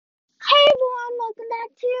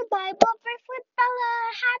back to Bible Verse with Bella.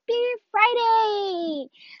 Happy Friday!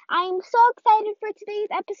 I'm so excited for today's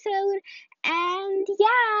episode, and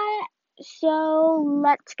so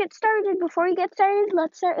let's get started. Before we get started,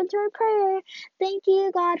 let's start into our prayer. Thank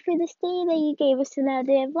you, God, for this day that you gave us another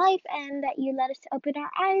day of life and that you let us open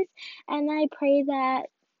our eyes. And I pray that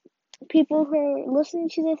people who are listening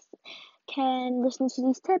to this can listen to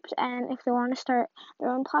these tips, and if they want to start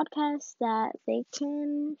their own podcast, that they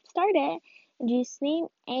can start it. In Jesus' name,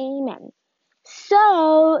 amen.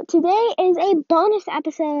 So, today is a bonus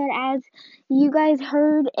episode, as you guys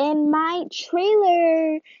heard in my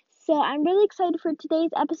trailer. So, I'm really excited for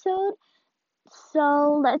today's episode.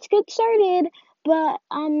 So let's get started. But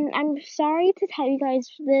I'm sorry to tell you guys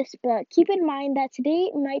this, but keep in mind that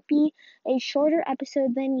today might be a shorter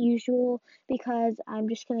episode than usual because I'm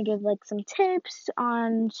just gonna give like some tips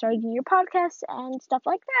on starting your podcast and stuff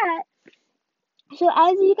like that. So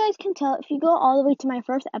as you guys can tell, if you go all the way to my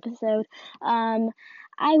first episode, I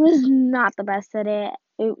was not the best at it.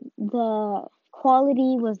 The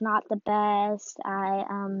quality was not the best.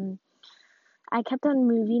 I kept on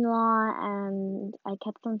moving a lot, and I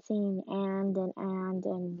kept on saying and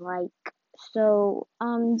like, so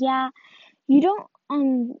yeah, you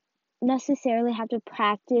don't necessarily have to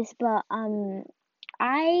practice, but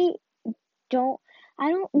I don't I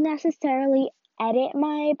don't necessarily edit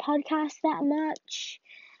my podcast that much.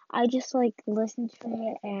 I just like listen to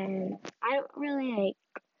it, and I don't really like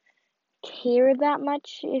care that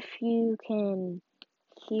much if you can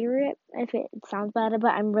hear it, if it sounds bad,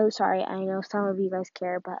 but I'm really sorry. I know some of you guys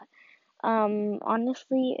care, but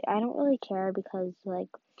honestly, I don't really care because like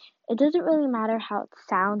it doesn't really matter how it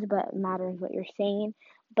sounds, but it matters what you're saying.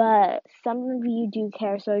 But some of you do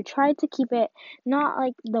care, so I try to keep it not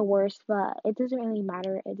like the worst, but it doesn't really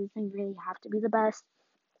matter. It doesn't really have to be the best.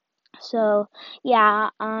 So yeah,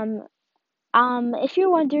 if you're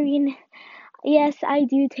wondering, yes, I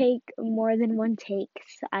do take more than one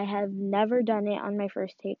takes. I have never done it on my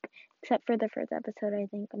first take, except for the first episode, I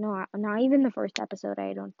think. No, not even the first episode,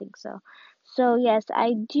 I don't think so. So yes,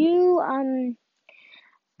 I do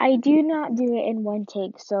not do it in one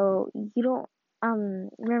take. So you don't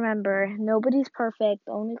remember, nobody's perfect,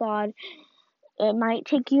 only God. It might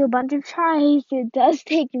take you a bunch of tries. It does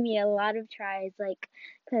take me a lot of tries, like,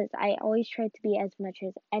 because I always try to be as much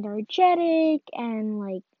as energetic and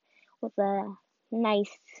like with a nice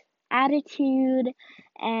attitude,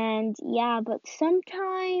 and yeah, but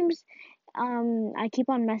sometimes I keep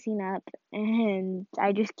on messing up and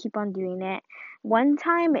I just keep on doing it. One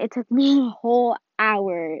time it took me a whole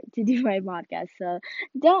hour to do my podcast, so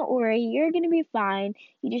don't worry, you're gonna be fine.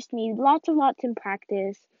 You just need lots of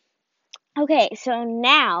practice. Okay, so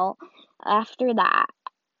now after that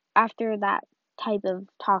after that type of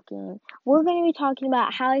talking, we're going to be talking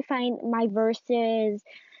about how I find my verses.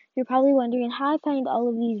 You're probably wondering how I find all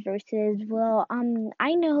of these verses. Well,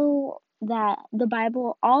 I know that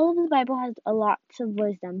all of the Bible has a lot of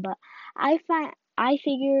wisdom, but I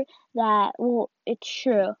figure that, well, it's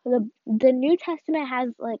true. The New Testament has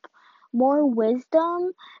like more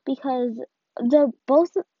wisdom because the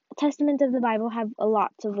both testaments of the Bible have a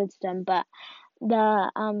lot of wisdom, but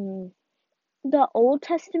the Old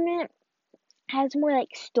Testament has more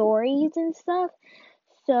like stories and stuff.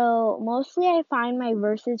 So mostly I find my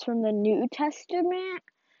verses from the New Testament,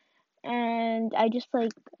 and I just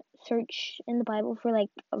like search in the Bible for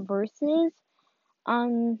like verses.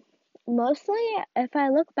 Um Mostly if I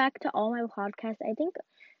look back to all my podcasts, I think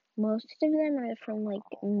most of them are from like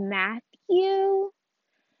Matthew.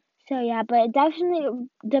 So yeah, but it definitely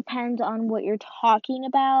depends on what you're talking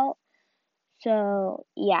about. So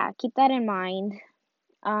yeah, keep that in mind.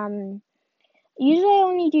 Um Usually I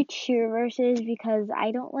only do two verses because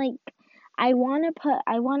I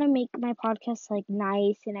want to make my podcast like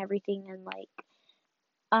nice and everything, and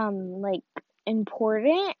like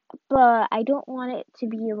important, but I don't want it to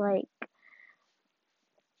be like,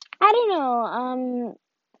 I don't know,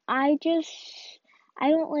 I just I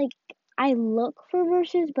don't like I look for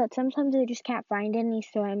verses, but sometimes I just can't find any,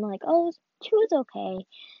 so I'm like, oh, two is okay.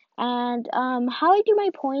 And how I do my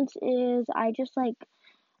points is I just like,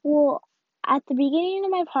 well, at the beginning of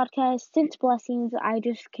my podcast, Since Blessings, I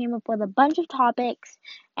just came up with a bunch of topics,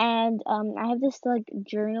 and I have this like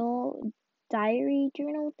diary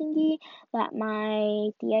journal thingy that my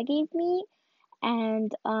tia gave me,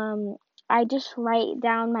 and I just write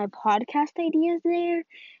down my podcast ideas there,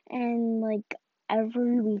 and like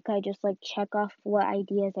every week I just like check off what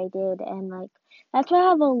ideas I did, and like that's why I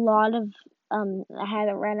have a lot of I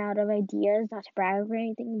haven't run out of ideas, not to brag or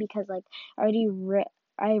anything, because like I already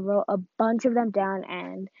I wrote a bunch of them down,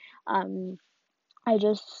 and um I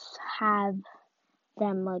just have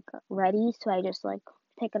them like ready, so I just like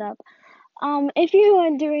pick it up. If you're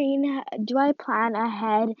wondering, do I plan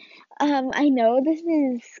ahead? I know this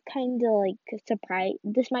is kind of like a surprise.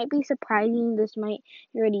 This might be surprising. This might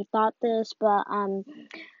you already thought this, but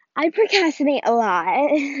I procrastinate a lot.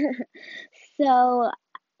 So,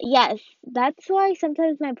 yes, that's why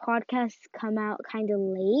sometimes my podcasts come out kind of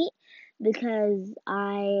late because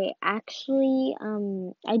I actually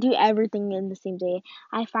I do everything in the same day.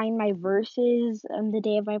 I find my verses on the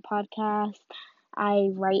day of my podcast. I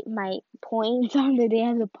write my points on the day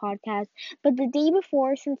of the podcast. But the day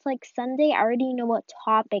before, since like Sunday, I already know what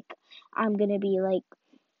topic I'm gonna be like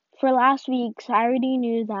for last week's, I already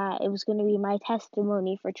knew that it was going to be my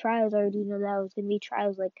testimony for trials. I already knew that it was going to be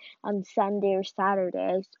trials like on Sunday or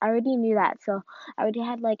Saturday. I already knew that, so I already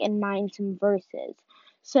had like in mind some verses.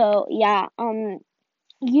 So yeah, I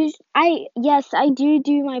do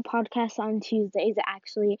my podcast on Tuesdays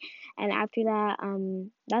actually, and after that,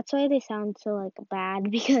 that's why they sound so like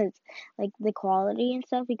bad because like the quality and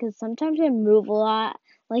stuff. Because sometimes I move a lot,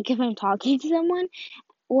 like if I'm talking to someone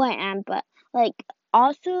well, I am, but like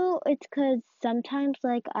also it's cause sometimes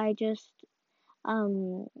like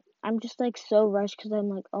um I'm just like so rushed because I'm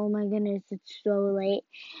like, oh my goodness, it's so late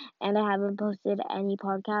and I haven't posted any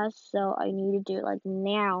podcasts, so I need to do it like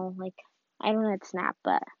now. Like I don't have Snap,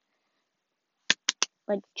 but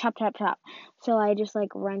like chop chop chop. So I just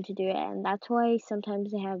like run to do it, and that's why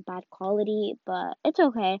sometimes they have bad quality, but it's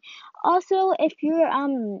okay. Also, if you're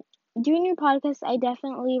doing your podcast, I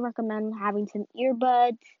definitely recommend having some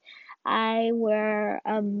earbuds. I wear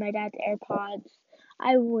my dad's AirPods.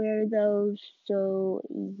 I wear those, so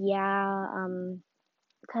yeah,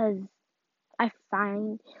 because I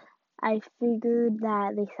find I figured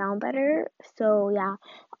that they sound better. So yeah.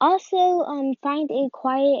 Also, find a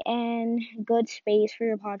quiet and good space for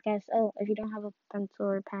your podcast. Oh, if you don't have a pencil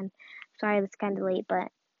or pen, sorry, it's kind of late,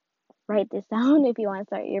 but write this down if you want to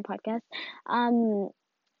start your podcast. Um,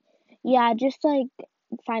 yeah, just like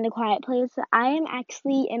find a quiet place. I am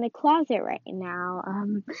actually in a closet right now.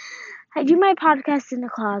 I do my podcast in the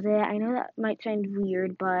closet. I know that might sound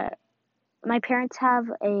weird, but my parents have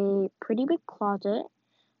a pretty big closet,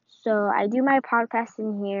 so I do my podcast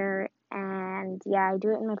in here, and yeah, I do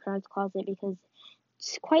it in my parents' closet because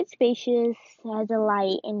it's quite spacious. Has a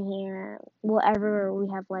light in here. Wherever we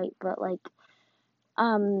have light, but like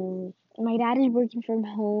my dad is working from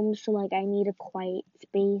home, so like I need a quiet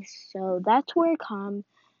space. So that's where I come,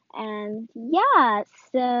 and yeah.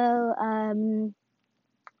 So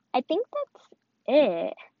I think that's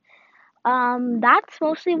it. That's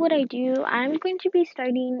mostly what I do. I'm going to be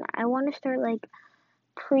starting. I want to start like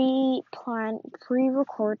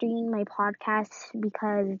pre-recording my podcast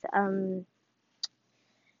because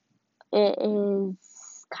it is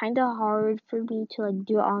kind of hard for me to like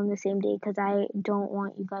do it all on the same day because I don't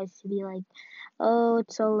want you guys to be like, oh,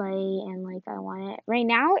 it's so late and like I want it. Right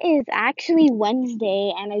now is actually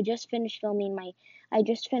Wednesday and I just finished recording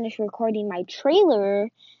my trailer.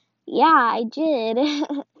 Yeah, I did.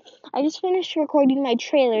 I just finished recording my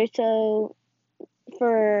trailer so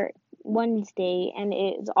for Wednesday, and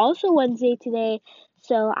it's also Wednesday today,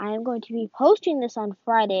 so I'm going to be posting this on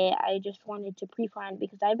Friday. I just wanted to pre-plan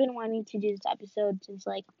because I've been wanting to do this episode since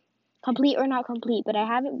like complete or not complete, but I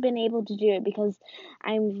haven't been able to do it because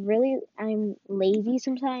I'm lazy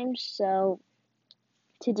sometimes, so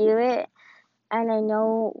to do it. And I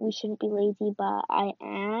know we shouldn't be lazy, but I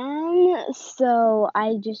am. So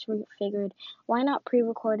I just figured, why not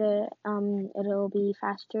pre-record it? It'll be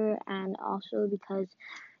faster, and also because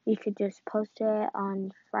you could just post it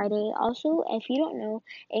on Friday. Also, if you don't know,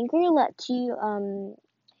 Anchor lets you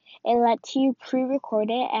pre-record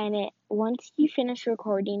it, and it once you finish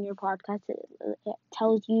recording your podcast, it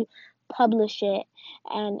tells you publish it,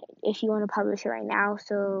 and if you want to publish it right now.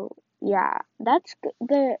 So yeah, that's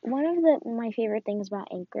the one of the my favorite things about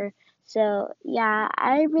Anchor. So yeah,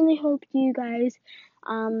 I really hope you guys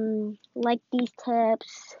like these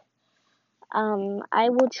tips. I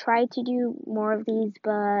will try to do more of these,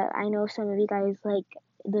 but I know some of you guys like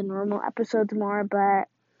the normal episodes more. But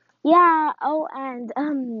yeah. Oh, and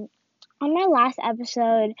on my last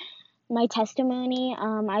episode, my testimony,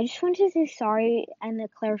 I just wanted to say sorry and a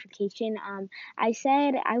clarification. I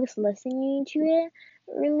said I was listening to it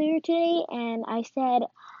earlier today, and I said,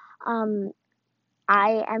 um,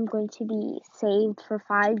 I am going to be saved for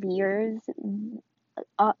 5 years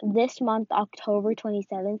this month, October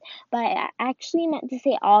 27th, but I actually meant to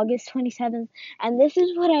say August 27th, and this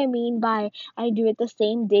is what I mean by I do it the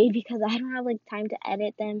same day because I don't have like time to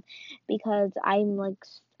edit them because I'm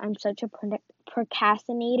such a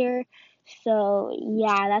procrastinator. So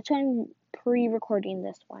yeah, that's why I'm pre-recording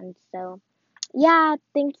this one. So Yeah,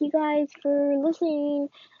 thank you guys for listening.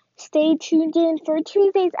 Stay tuned in for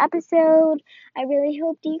Tuesday's episode. I really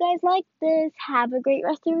hope you guys like this. Have a great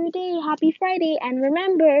rest of your day. Happy Friday. And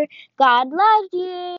remember, God loves you.